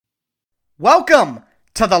Welcome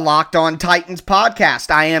to the Locked On Titans podcast.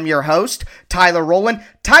 I am your host, Tyler Rowland.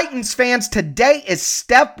 Titans fans, today is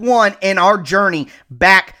step one in our journey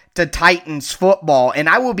back to Titans football, and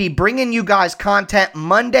I will be bringing you guys content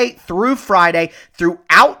Monday through Friday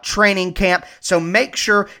throughout training camp, so make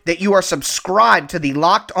sure that you are subscribed to the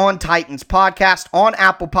Locked On Titans podcast on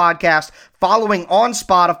Apple Podcasts, following on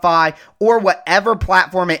Spotify, or whatever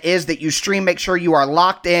platform it is that you stream. Make sure you are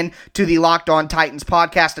locked in to the Locked On Titans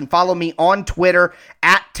podcast, and follow me on Twitter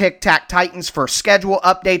at TicTacTitans for schedule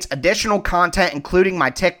updates, additional content, including my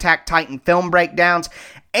Tic Tac Titan film breakdowns,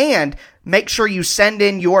 and make sure you send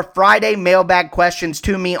in your Friday mailbag questions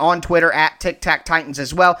to me on Twitter at TicTacTitans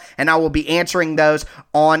as well, and I will be answering those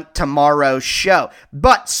on tomorrow's show.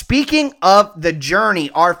 But speaking of the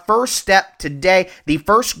journey, our first step today, the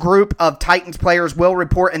first group of Titans players will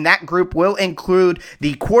report, and that group will include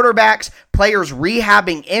the quarterbacks, players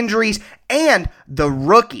rehabbing injuries, and the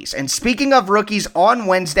rookies. And speaking of rookies, on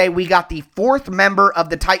Wednesday, we got the fourth member of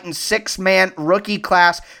the Titans six-man rookie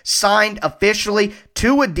class signed officially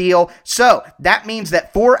to a deal. So that means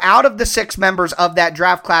that 4 out of the 6 members of that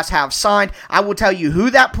draft class have signed. I will tell you who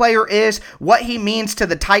that player is, what he means to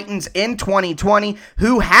the Titans in 2020,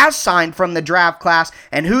 who has signed from the draft class,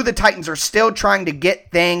 and who the Titans are still trying to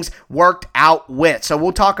get things worked out with. So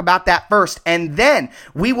we'll talk about that first, and then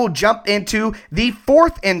we will jump into the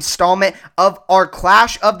fourth installment of our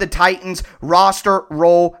Clash of the Titans roster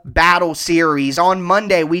role battle series. On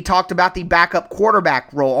Monday, we talked about the backup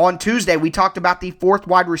quarterback role. On Tuesday, we talked about the fourth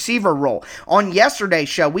wide receiver role. On yesterday's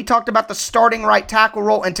show, we talked about the starting right tackle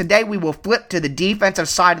role, and today we will flip to the defensive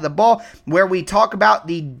side of the ball, where we talk about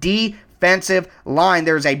the defensive line.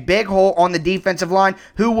 There's a big hole on the defensive line.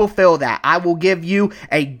 Who will fill that? I will give you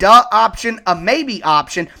a duh option, a maybe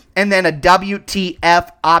option, and then a WTF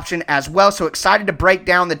option as well. So excited to break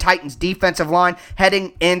down the Titans defensive line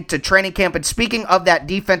heading into training camp. And speaking of that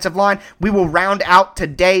defensive line, we will round out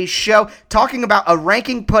today's show talking about a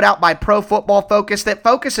ranking put out by Pro Football Focus that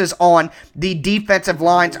focuses on the defensive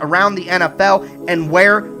lines around the NFL and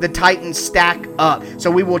where the Titans stack up.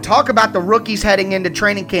 So we will talk about the rookies heading into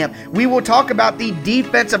training camp. We will talk about the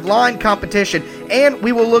defensive line competition, and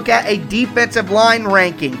we will look at a defensive line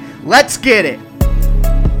ranking. Let's get it.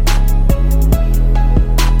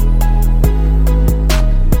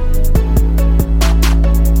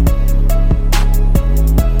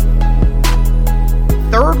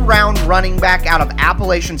 Third-round running back out of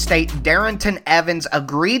Appalachian State, Darrynton Evans,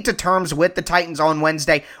 agreed to terms with the Titans on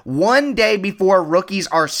Wednesday, one day before rookies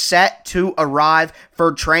are set to arrive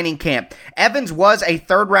for training camp. Evans was a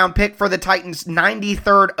third-round pick for the Titans,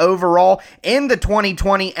 93rd overall in the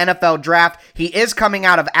 2020 NFL Draft. He is coming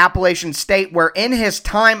out of Appalachian State, where in his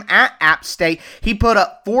time at App State, he put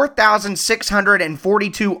up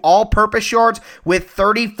 4,642 all-purpose yards with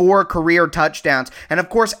 34 career touchdowns. And of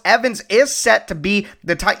course, Evans is set to be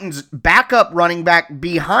the Titans' backup running back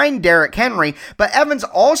behind Derrick Henry, but Evans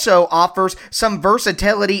also offers some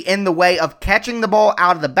versatility in the way of catching the ball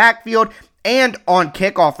out of the backfield and on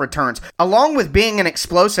kickoff returns. Along with being an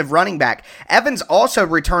explosive running back, Evans also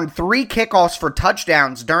returned 3 kickoffs for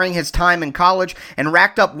touchdowns during his time in college and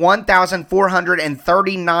racked up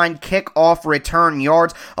 1,439 kickoff return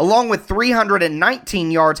yards, along with 319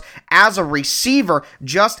 yards as a receiver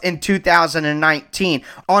just in 2019.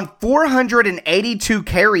 On 482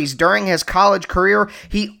 carries during his college career,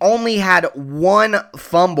 he only had 1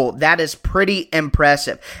 fumble. That is pretty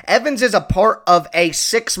impressive. Evans is a part of a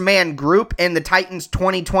 6-man group in the Titans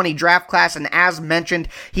 2020 draft class, and as mentioned,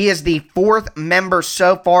 he is the 4th member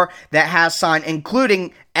so far that has signed,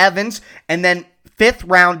 including Evans, and then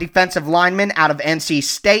 5th-round defensive lineman out of NC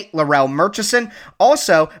State, Larrell Murchison.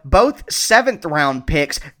 Also, both 7th-round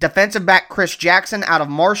picks, defensive back Chris Jackson out of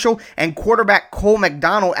Marshall and quarterback Cole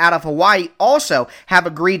McDonald out of Hawaii, also have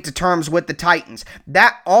agreed to terms with the Titans.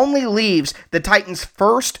 That only leaves the Titans'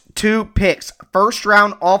 first 2 picks,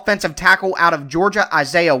 first-round offensive tackle out of Georgia,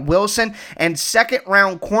 Isaiah Wilson, and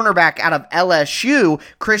second-round cornerback out of LSU,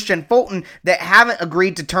 Christian Fulton, that haven't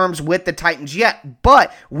agreed to terms with the Titans yet.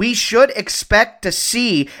 But we should expect to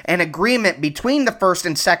see an agreement between the first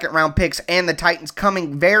and second-round picks and the Titans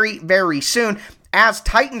coming very, very soon, as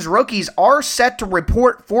Titans rookies are set to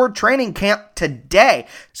report for training camp today.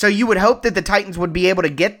 So you would hope that the Titans would be able to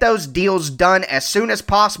get those deals done as soon as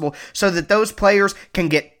possible so that those players can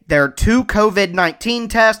get their 2 COVID-19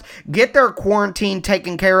 tests, get their quarantine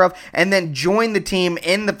taken care of, and then join the team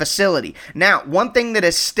in the facility. Now, one thing that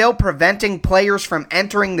is still preventing players from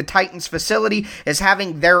entering the Titans facility is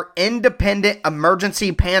having their independent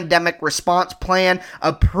emergency pandemic response plan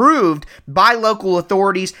approved by local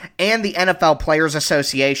authorities and the NFL Players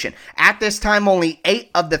Association. At this time, only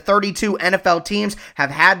 8 of the 32 NFL teams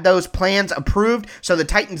have had those plans approved, so the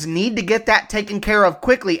Titans need to get that taken care of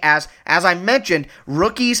quickly as I mentioned,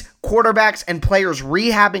 rookies, quarterbacks, and players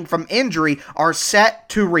rehabbing from injury are set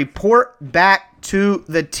to report back to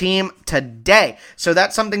the team today. So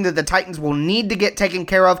that's something that the Titans will need to get taken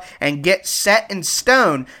care of and get set in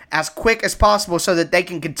stone as quick as possible so that they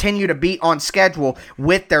can continue to be on schedule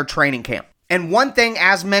with their training camp. And one thing,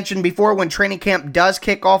 as mentioned before, when training camp does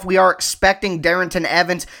kick off, we are expecting Darrynton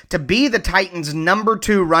Evans to be the Titans' number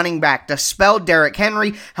 2 running back, to spell Derrick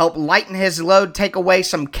Henry, help lighten his load, take away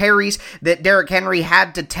some carries that Derrick Henry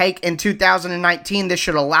had to take in 2019. This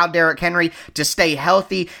should allow Derrick Henry to stay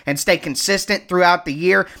healthy and stay consistent throughout the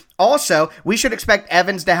year. Also, we should expect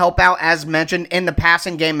Evans to help out, as mentioned, in the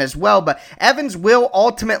passing game as well, but Evans will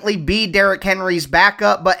ultimately be Derrick Henry's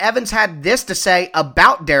backup, but Evans had this to say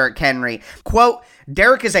about Derrick Henry. Quote,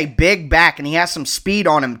 Derrick is a big back and he has some speed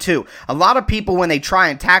on him too. A lot of people, when they try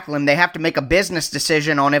and tackle him, they have to make a business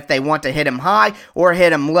decision on if they want to hit him high or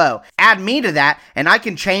hit him low. Add me to that and I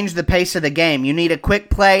can change the pace of the game. You need a quick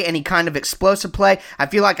play, any kind of explosive play. I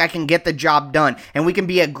feel like I can get the job done and we can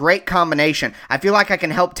be a great combination. I feel like I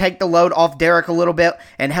can help take the load off Derrick a little bit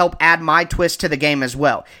and help add my twist to the game as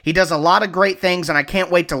well. He does a lot of great things and I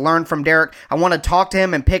can't wait to learn from Derrick. I want to talk to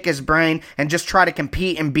him and pick his brain and just try to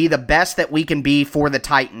compete and be the best that we can be for the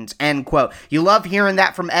Titans, end quote. You love hearing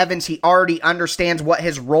that from Evans. He already understands what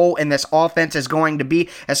his role in this offense is going to be,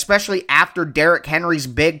 especially after Derrick Henry's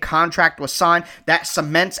big contract was signed. That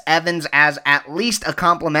cements Evans as at least a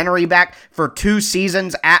complimentary back for 2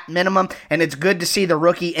 seasons at minimum, and it's good to see the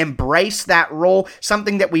rookie embrace that role,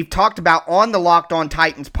 something that we've talked about on the Locked On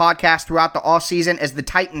Titans podcast throughout the offseason as the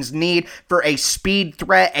Titans' need for a speed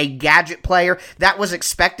threat, a gadget player. That was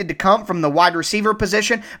expected to come from the wide receiver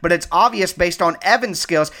position, but it's obvious based on Evans'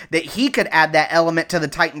 skills that he could add that element to the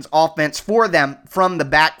Titans offense for them from the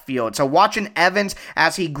backfield. So watching Evans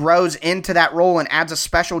as he grows into that role and adds a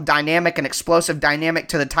special dynamic and explosive dynamic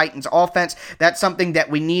to the Titans offense, that's something that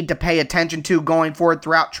we need to pay attention to going forward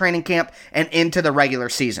throughout training camp and into the regular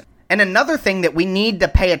season. And another thing that we need to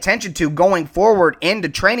pay attention to going forward into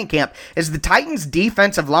training camp is the Titans'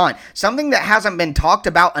 defensive line. Something that hasn't been talked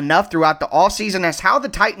about enough throughout the offseason is how the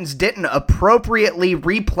Titans didn't appropriately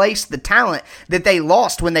replace the talent that they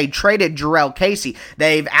lost when they traded Jurrell Casey.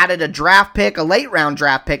 They've added a draft pick, a late-round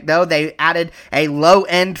draft pick, though. They added a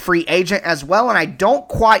low-end free agent as well, and I don't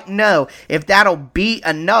quite know if that'll be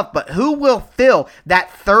enough, but who will fill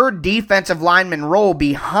that third defensive lineman role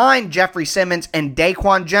behind Jeffrey Simmons and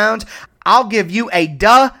Daquan Jones? I'll give you a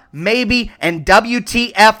duh, maybe, and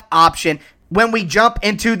WTF option when we jump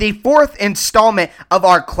into the 4th installment of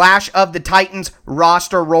our Clash of the Titans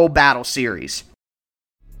roster roll battle series.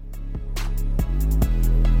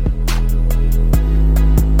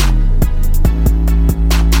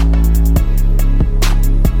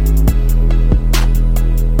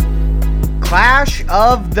 Clash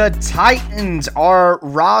of the Titans, our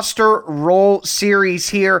roster roll series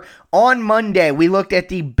here. On Monday, we looked at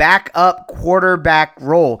the backup quarterback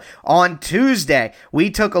role. On Tuesday, we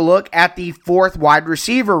took a look at the 4th wide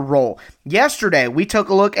receiver role. Yesterday, we took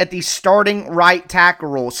a look at the starting right tackle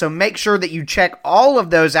role. So make sure that you check all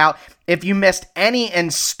of those out if you missed any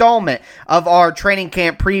installment of our training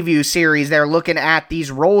camp preview series. They're looking at these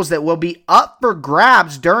roles that will be up for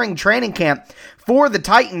grabs during training camp for the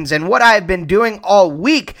Titans. And what I've been doing all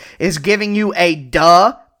week is giving you a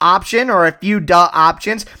duh option or a few duh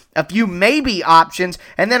options, a few maybe options,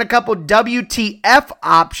 and then a couple WTF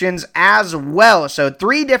options as well. So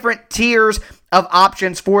 3 different tiers of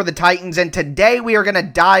options for the Titans, and today we are going to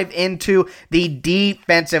dive into the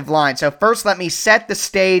defensive line. So first, let me set the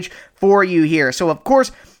stage for you here. So of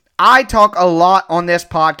course, I talk a lot on this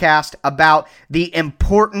podcast about the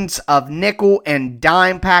importance of nickel and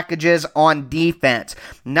dime packages on defense.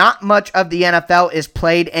 Not much of the NFL is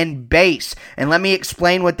played in base, and let me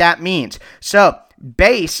explain what that means. So,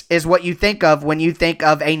 base is what you think of when you think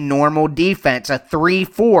of a normal defense. A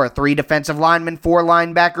 3-4, 3 defensive linemen, 4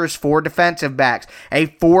 linebackers, 4 defensive backs. A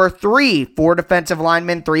 4-3, 4 defensive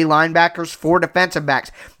linemen, 3 linebackers, 4 defensive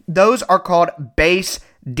backs. Those are called base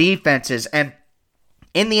defenses, and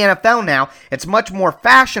In the NFL now, it's much more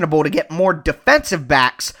fashionable to get more defensive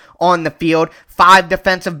backs on the field, 5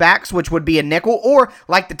 defensive backs, which would be a nickel, or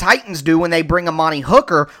like the Titans do when they bring Amani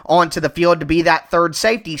Hooker onto the field to be that third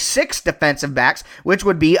safety, 6 defensive backs, which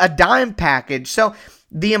would be a dime package. So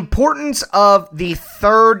the importance of the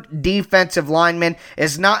third defensive lineman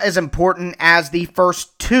is not as important as the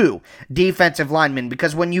first 2 defensive linemen,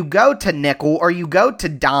 because when you go to nickel or you go to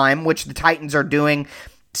dime, which the Titans are doing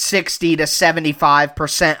 60 to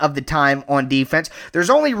 75% of the time on defense, there's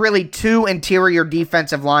only really 2 interior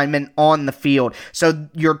defensive linemen on the field. So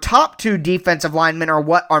your top 2 defensive linemen are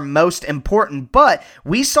what are most important. But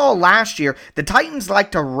we saw last year, the Titans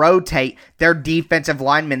like to rotate their defensive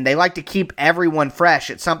linemen. They like to keep everyone fresh.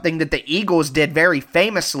 It's something that the Eagles did very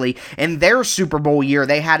famously in their Super Bowl year.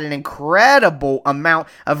 They had an incredible amount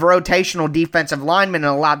of rotational defensive linemen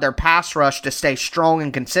and allowed their pass rush to stay strong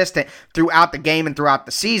and consistent throughout the game and throughout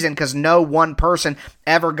the season, because no one person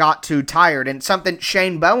ever got too tired. And something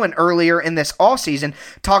Shane Bowen earlier in this offseason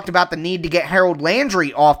talked about the need to get Harold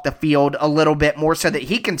Landry off the field a little bit more so that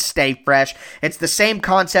he can stay fresh. It's the same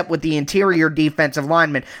concept with the interior defensive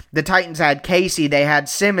linemen. The Titans had Casey, they had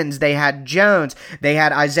Simmons, they had Jones, they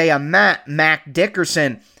had Isaiah Mack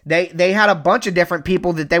Dickerson. They had a bunch of different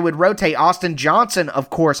people that they would rotate. Austin Johnson, of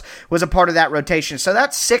course, was a part of that rotation. So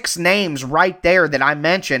that's 6 names right there that I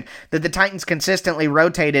mentioned that the Titans consistently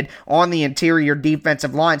rotated on the interior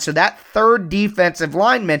defensive line. So that third defensive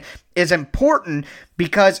lineman is important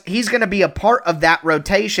because he's going to be a part of that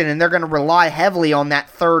rotation, and they're going to rely heavily on that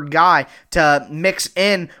third guy to mix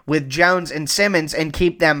in with Jones and Simmons and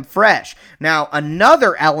keep them fresh. Now,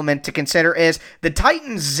 another element to consider is the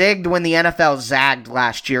Titans zigged when the NFL zagged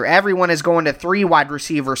last year. Everyone is going to 3 wide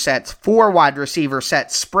receiver sets, 4 wide receiver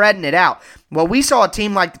sets, spreading it out. Well, we saw a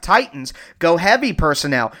team like the Titans go heavy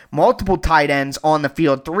personnel, multiple tight ends on the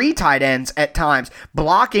field, 3 tight ends at times,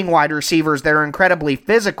 blocking wide receivers that are incredibly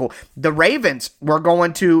physical. The Ravens were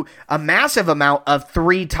going to a massive amount of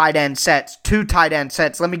 3 tight end sets, 2 tight end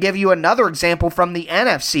sets. Let me give you another example from the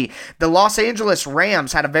NFC. The Los Angeles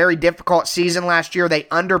Rams had a very difficult season last year. They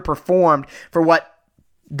underperformed for what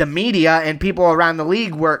the media and people around the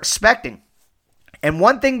league were expecting. And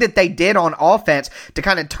one thing that they did on offense to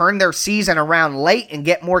kind of turn their season around late and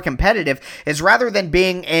get more competitive is rather than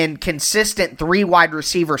being in consistent 3 wide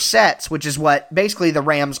receiver sets, which is what basically the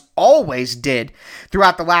Rams always did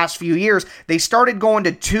throughout the last few years, they started going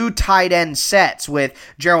to 2 tight end sets with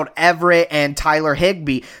Gerald Everett and Tyler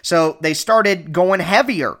Higbee. So they started going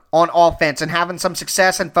heavier on offense and having some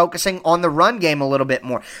success and focusing on the run game a little bit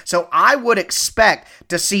more. So I would expect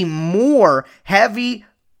to see more heavy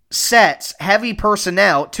sets, heavy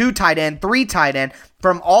personnel, 2 tight end, 3 tight end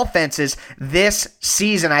from offenses this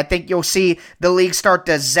season. I think you'll see the league start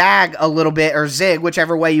to zag a little bit, or zig,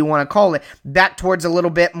 whichever way you want to call it, back towards a little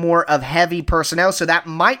bit more of heavy personnel. So that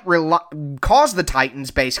might cause the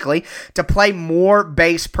Titans basically to play more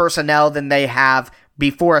base personnel than they have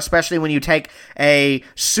before, especially when you take a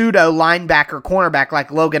pseudo linebacker cornerback like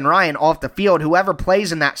Logan Ryan off the field. Whoever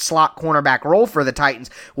plays in that slot cornerback role for the Titans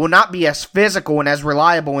will not be as physical and as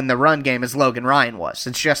reliable in the run game as Logan Ryan was.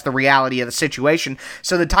 It's just the reality of the situation.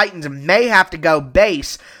 So the Titans may have to go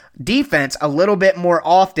base defense a little bit more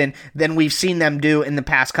often than we've seen them do in the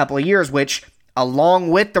past couple of years, which, along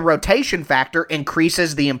with the rotation factor,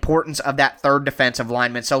 increases the importance of that third defensive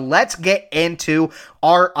lineman. So let's get into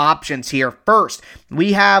our options here. First,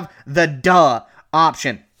 we have the duh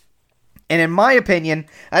option. And in my opinion,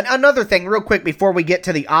 another thing real quick before we get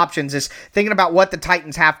to the options is thinking about what the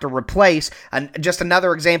Titans have to replace. And just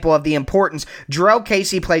another example of the importance. Jurrell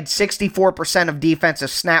Casey played 64% of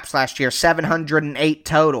defensive snaps last year, 708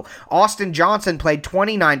 total. Austin Johnson played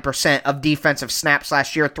 29% of defensive snaps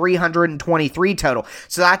last year, 323 total.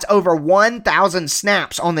 So that's over 1,000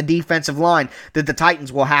 snaps on the defensive line that the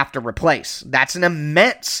Titans will have to replace. That's an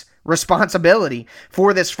immense responsibility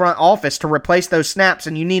for this front office to replace those snaps,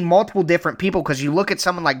 and you need multiple different people, because you look at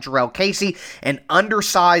someone like Jurrell Casey, an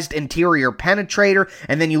undersized interior penetrator,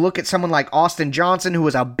 and then you look at someone like Austin Johnson, who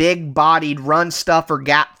is a big-bodied run stuffer,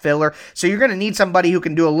 gap filler, so you're going to need somebody who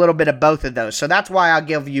can do a little bit of both of those. So that's why I'll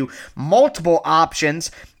give you multiple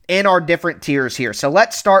options in our different tiers here. So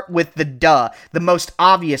let's start with the most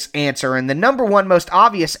obvious answer. And the number one most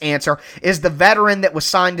obvious answer is the veteran that was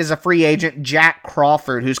signed as a free agent, Jack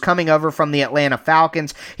Crawford, who's coming over from the Atlanta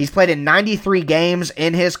Falcons. He's played in 93 games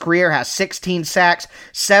in his career, has 16 sacks,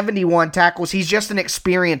 71 tackles. He's just an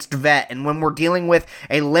experienced vet. And when we're dealing with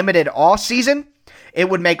a limited offseason, it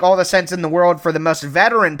would make all the sense in the world for the most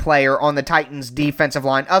veteran player on the Titans defensive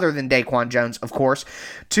line, other than Daquan Jones, of course,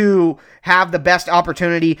 to have the best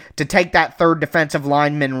opportunity to take that third defensive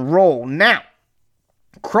lineman role. Now,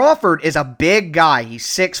 Crawford is a big guy. He's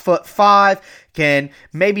 6'5", can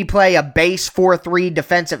maybe play a base 4-3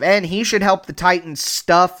 defensive end. He should help the Titans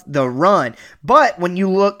stuff the run. But when you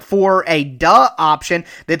look for a option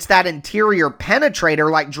that's that interior penetrator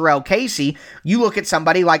like Jurrell Casey, you look at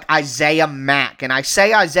somebody like Isaiah Mack. And I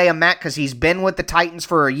say Isaiah Mack because he's been with the Titans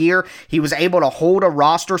for a year. He was able to hold a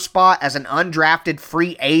roster spot as an undrafted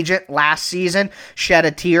free agent last season, shed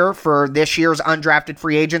a tear for this year's undrafted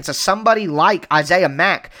free agents. So somebody like Isaiah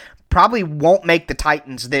Mack probably won't make the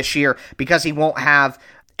Titans this year because he won't have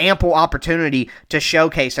ample opportunity to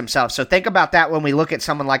showcase himself. So think about that when we look at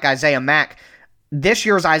someone like Isaiah Mack. This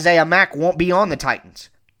year's Isaiah Mack won't be on the Titans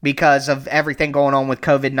because of everything going on with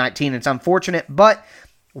COVID-19. It's unfortunate, but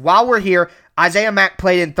while we're here, Isaiah Mack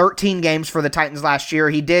played in 13 games for the Titans last year.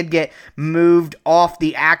 He did get moved off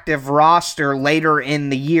the active roster later in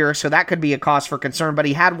the year, so that could be a cause for concern, but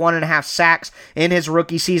he had 1.5 sacks in his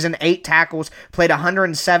rookie season, 8 tackles, played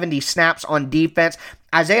 170 snaps on defense.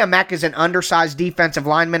 Isaiah Mack is an undersized defensive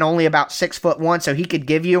lineman, only about 6'1", so he could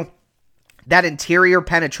give you that interior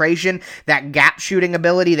penetration, that gap shooting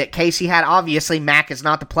ability that Casey had. Obviously, Mack is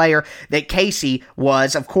not the player that Casey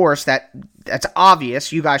was. Of course, that's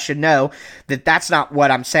obvious. You guys should know that that's not what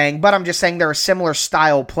I'm saying, but I'm just saying they're a similar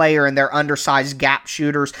style player and they're undersized gap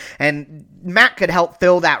shooters, and Mack could help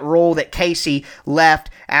fill that role that Casey left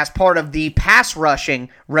as part of the pass rushing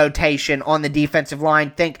rotation on the defensive line.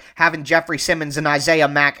 Think having Jeffrey Simmons and Isaiah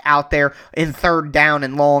Mack out there in third down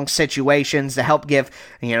and long situations to help give,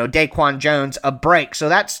 Daquan Jones a break. So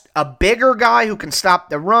that's a bigger guy who can stop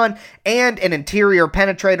the run and an interior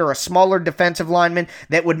penetrator, a smaller defensive lineman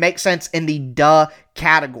that would make sense in the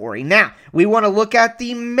category. Now, we want to look at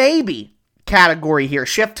the maybe category here.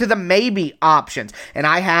 Shift to the maybe options. And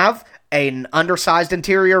I have an undersized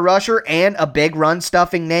interior rusher and a big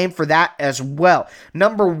run-stuffing name for that as well.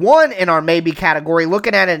 Number 1 in our maybe category,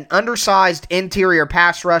 looking at an undersized interior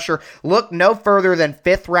pass rusher, look no further than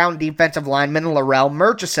 5th-round defensive lineman Larrell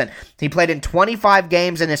Murchison. He played in 25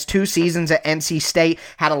 games in his 2 seasons at NC State,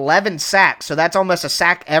 had 11 sacks, so that's almost a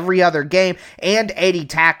sack every other game, and 80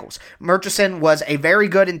 tackles. Murchison was a very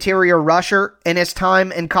good interior rusher in his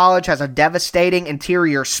time in college, has a devastating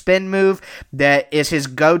interior spin move that is his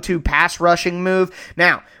go-to pass rushing move.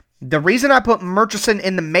 Now, the reason I put Murchison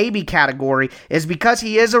in the maybe category is because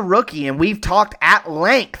he is a rookie, and we've talked at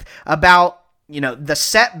length about the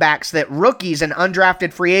setbacks that rookies and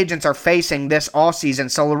undrafted free agents are facing this offseason.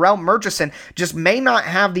 So Larrell Murchison just may not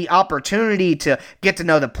have the opportunity to get to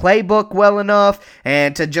know the playbook well enough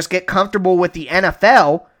and to just get comfortable with the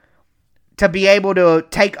NFL to be able to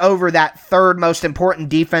take over that third most important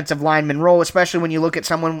defensive lineman role, especially when you look at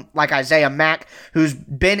someone like Isaiah Mack, who's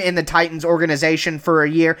been in the Titans organization for a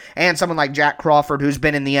year, and someone like Jack Crawford, who's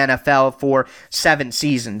been in the NFL for 7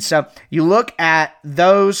 seasons. So you look at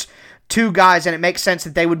those 2 guys, and it makes sense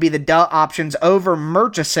that they would be the options over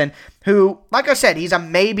Murchison, who, like I said, he's a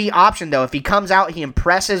maybe option, though. If he comes out, he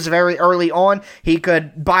impresses very early on, he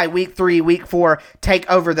could, by week 3, week 4, take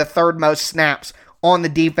over the third most snaps on the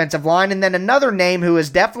defensive line. And then another name who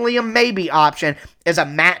is definitely a maybe option is a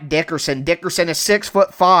Matt Dickerson. Dickerson is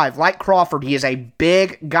 6'5". Like Crawford, he is a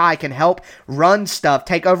big guy, can help run stuff,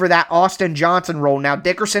 take over that Austin Johnson role. Now,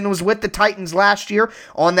 Dickerson was with the Titans last year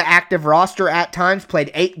on the active roster at times,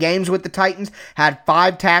 played 8 games with the Titans, had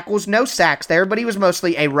 5 tackles, no sacks there, but he was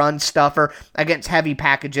mostly a run stuffer against heavy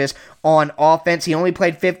packages on offense. He only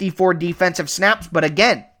played 54 defensive snaps, but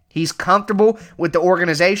again, he's comfortable with the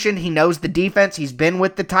organization. He knows the defense. He's been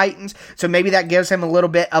with the Titans. So maybe that gives him a little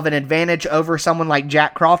bit of an advantage over someone like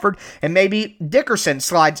Jack Crawford. And maybe Dickerson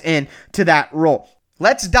slides in to that role.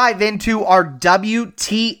 Let's dive into our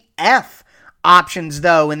WTF options,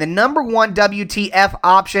 though. And the number 1 WTF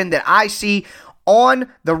option that I see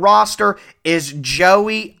on the roster is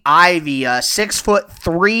Joey Ivey, a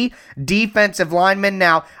 6'3" defensive lineman.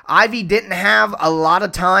 Now, Ivey didn't have a lot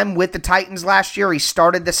of time with the Titans last year. He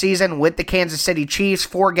started the season with the Kansas City Chiefs,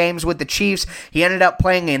 4 games with the Chiefs. He ended up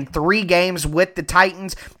playing in 3 games with the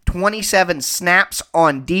Titans, 27 snaps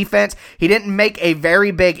on defense. He didn't make a very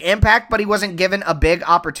big impact, but he wasn't given a big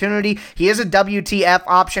opportunity. He is a WTF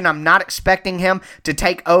option. I'm not expecting him to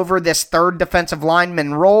take over this third defensive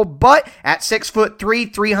lineman role, but at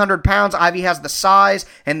 6'3", 300 pounds, Ivey has the size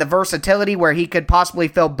and the versatility where he could possibly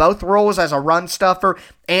fill both roles as a run stuffer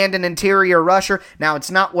and an interior rusher. Now, it's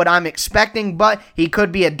not what I'm expecting, but he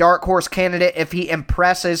could be a dark horse candidate if he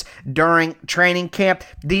impresses during training camp.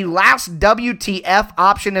 The last WTF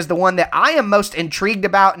option is the one that I am most intrigued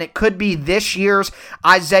about, and it could be this year's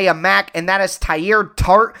Isaiah Mack, and that is Tyir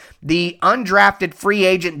Tart, the undrafted free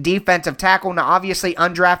agent defensive tackle. Now, obviously,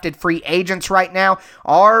 undrafted free agents right now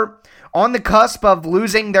are on the cusp of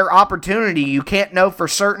losing their opportunity. You can't know for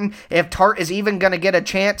certain if Tartt is even going to get a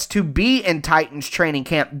chance to be in Titans training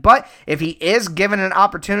camp. But if he is given an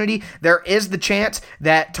opportunity, there is the chance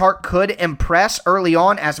that Tartt could impress early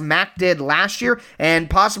on, as Mack did last year, and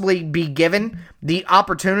possibly be given the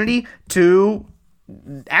opportunity to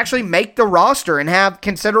actually make the roster and have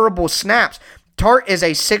considerable snaps. Tartt is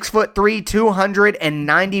a 6'3",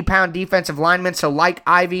 290-pound defensive lineman, so like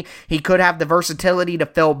Ivy, he could have the versatility to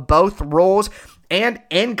fill both roles. And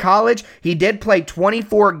in college, he did play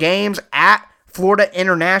 24 games at Florida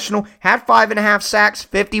International, had 5.5 sacks,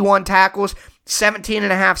 51 tackles,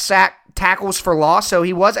 17.5 tackles for loss, so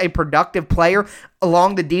he was a productive player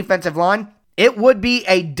along the defensive line. It would be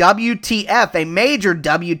a WTF, a major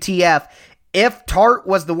WTF, if Tartt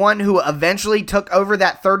was the one who eventually took over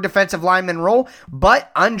that third defensive lineman role,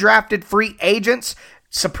 but undrafted free agents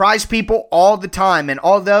surprise people all the time, and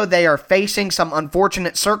although they are facing some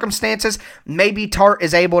unfortunate circumstances, maybe Tartt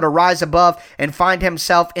is able to rise above and find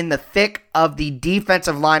himself in the thick of the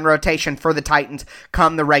defensive line rotation for the Titans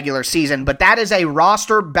come the regular season. But that is a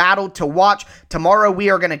roster battle to watch. Tomorrow we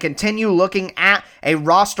are going to continue looking at a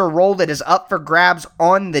roster role that is up for grabs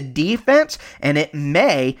on the defense, and it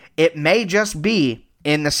may just be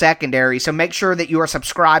in the secondary. So make sure that you are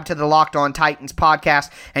subscribed to the Locked On Titans podcast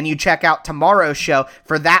and you check out tomorrow's show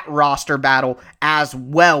for that roster battle as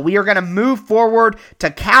well. We are going to move forward to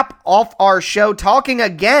cap off our show talking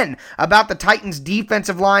again about the Titans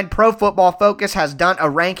defensive line. Pro Football Focus has done a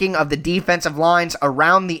ranking of the defensive lines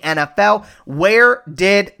around the NFL. Where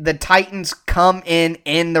did the Titans come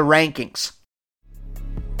in the rankings?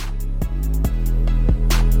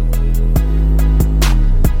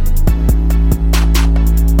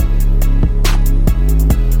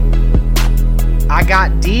 I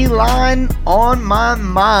got D-line on my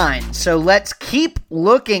mind, so let's keep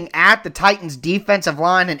looking at the Titans defensive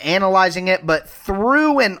line and analyzing it, but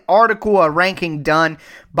through an article, a ranking done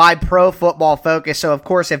by Pro Football Focus. So, of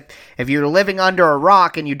course, if you're living under a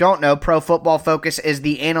rock and you don't know, Pro Football Focus is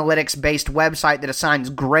the analytics-based website that assigns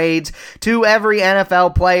grades to every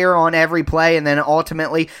NFL player on every play and then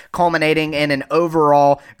ultimately culminating in an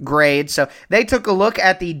overall grade. So they took a look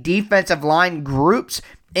at the defensive line groups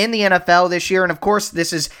in the NFL this year, and of course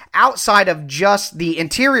this is outside of just the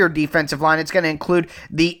interior defensive line. It's going to include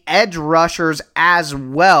the edge rushers as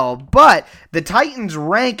well, but the Titans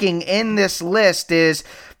ranking in this list is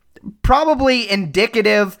probably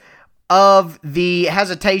indicative of the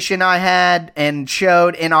hesitation I had and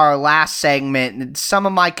showed in our last segment. Some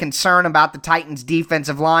of my concern about the Titans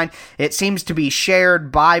defensive line, it seems to be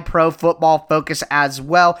shared by Pro Football Focus as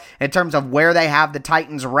well in terms of where they have the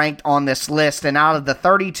Titans ranked on this list. And out of the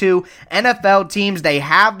 32 NFL teams, they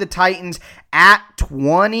have the Titans at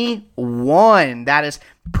 21. That is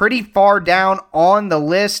pretty far down on the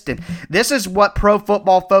list. And this is what Pro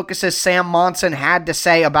Football Focus's Sam Monson had to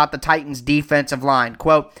say about the Titans defensive line.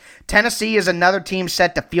 Quote, Tennessee is another team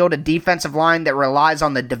set to field a defensive line that relies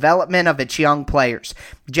on the development of its young players.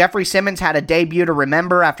 Jeffrey Simmons had a debut to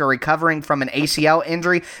remember after recovering from an ACL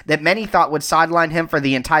injury that many thought would sideline him for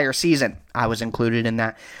the entire season. I was included in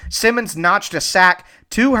that. Simmons notched a sack,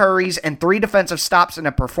 2 hurries, and 3 defensive stops in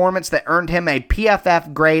a performance that earned him a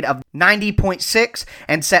PFF grade of 90.6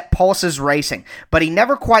 and set pulses racing. But he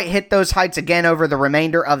never quite hit those heights again over the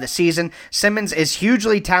remainder of the season. Simmons is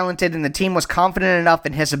hugely talented, and the team was confident enough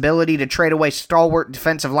in his ability to trade away stalwart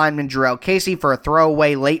defensive lineman Jarrell Casey for a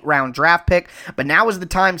throwaway late-round draft pick, but now is the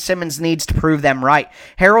time Simmons needs to prove them right.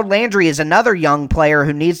 Harold Landry is another young player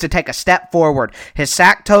who needs to take a step forward. His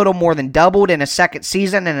sack total more than doubled in his second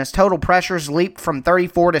season, and his total pressures leaped from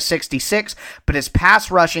 34 to 66, but his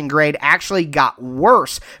pass rushing grade actually got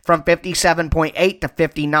worse from 57.8 to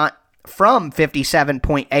 59. From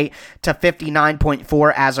 57.8 to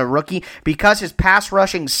 59.4 as a rookie because his pass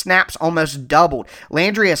rushing snaps almost doubled.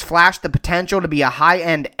 Landry has flashed the potential to be a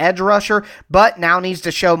high-end edge rusher, but now needs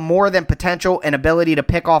to show more than potential and ability to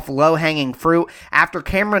pick off low-hanging fruit. After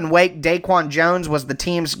Cameron Wake, Daquan Jones was the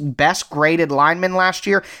team's best-graded lineman last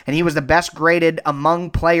year, and he was the best-graded among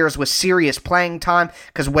players with serious playing time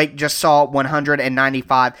because Wake just saw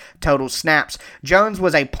 195 total snaps. Jones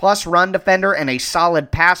was a plus run defender and a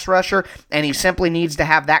solid pass rusher, and he simply needs to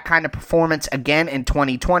have that kind of performance again in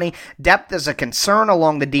 2020. Depth is a concern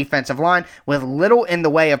along the defensive line, with little in the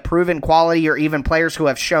way of proven quality or even players who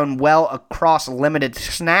have shown well across limited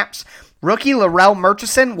snaps. Rookie Larrell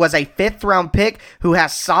Murchison was a 5th-round pick who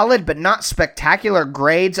has solid but not spectacular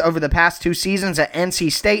grades over the past 2 seasons at NC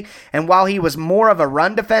State, and while he was more of a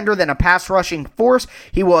run defender than a pass-rushing force,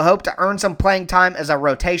 he will hope to earn some playing time as a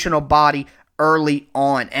rotational body early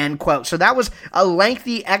on, end quote. So that was a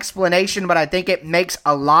lengthy explanation, but I think it makes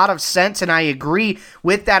a lot of sense, and I agree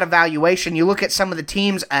with that evaluation. You look at some of the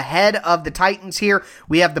teams ahead of the Titans here.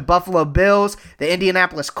 We have the Buffalo Bills, the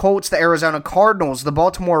Indianapolis Colts, the Arizona Cardinals, the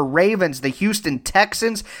Baltimore Ravens, the Houston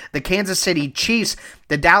Texans, the Kansas City Chiefs,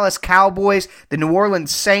 the Dallas Cowboys, the New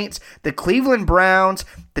Orleans Saints, the Cleveland Browns,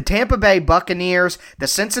 the Tampa Bay Buccaneers, the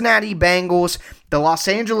Cincinnati Bengals, the Los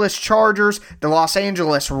Angeles Chargers, the Los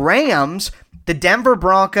Angeles Rams, the Denver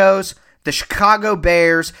Broncos, the Chicago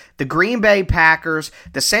Bears, the Green Bay Packers,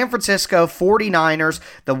 the San Francisco 49ers,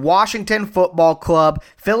 the Washington Football Club,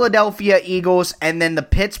 Philadelphia Eagles, and then the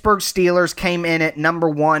Pittsburgh Steelers came in at number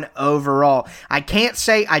 1 overall. I can't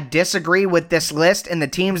say I disagree with this list and the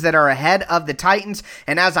teams that are ahead of the Titans,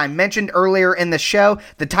 and as I mentioned earlier in the show,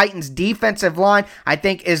 the Titans' defensive line, I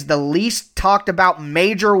think, is the least talked about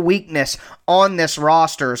major weakness on this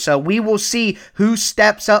roster. So we will see who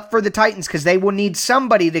steps up for the Titans, because they will need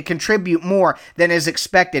somebody to contribute more than is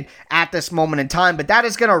expected at this moment in time. But that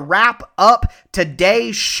is going to wrap up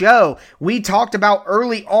today's show. We talked about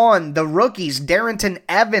early on the rookies, Darrynton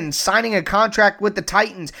Evans signing a contract with the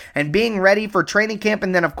Titans and being ready for training camp,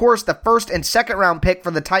 and then of course the first and second round pick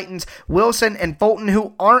for the Titans, Wilson and Fulton,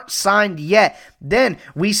 who aren't signed yet. Then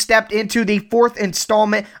we stepped into the 4th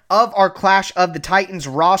installment of our Clash of the Titans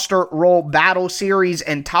roster roll battle series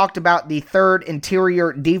and talked about the 3rd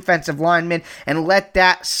interior defensive lineman, and let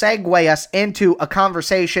that segue us into a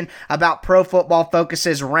conversation about Pro Football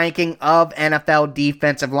Focus's ranking of NFL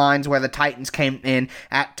defensive lines, where the Titans came in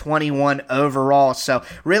at 21 overall. So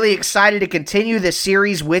really excited to continue this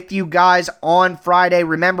series with you guys on Friday.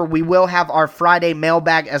 Remember, we will have our Friday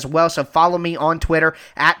mailbag as well, so follow me on Twitter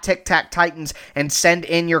at TicTacTitans and send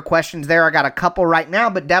in your questions there. I got a couple right now,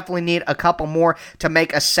 but definitely need a couple more to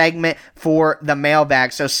make a segment for the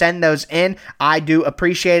mailbag. So send those in. I do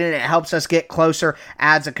appreciate it. It helps us get closer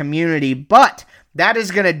as a community. But that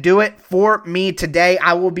is going to do it for me today.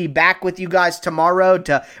 I will be back with you guys tomorrow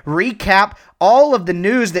to recap all of the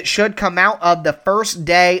news that should come out of the first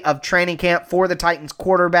day of training camp for the Titans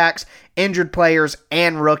quarterbacks, injured players,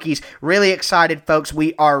 and rookies. Really excited, folks.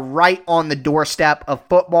 We are right on the doorstep of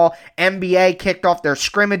football. NBA kicked off their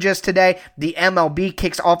scrimmages today. The MLB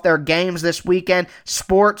kicks off their games this weekend.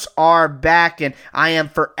 Sports are back, and I am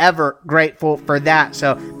forever grateful for that.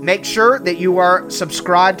 So make sure that you are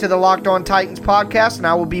subscribed to the Locked On Titans podcast, and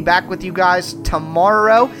I will be back with you guys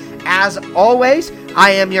tomorrow. As always,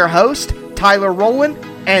 I am your host, Tyler Rowland,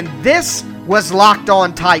 and this was Locked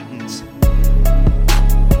On Titans.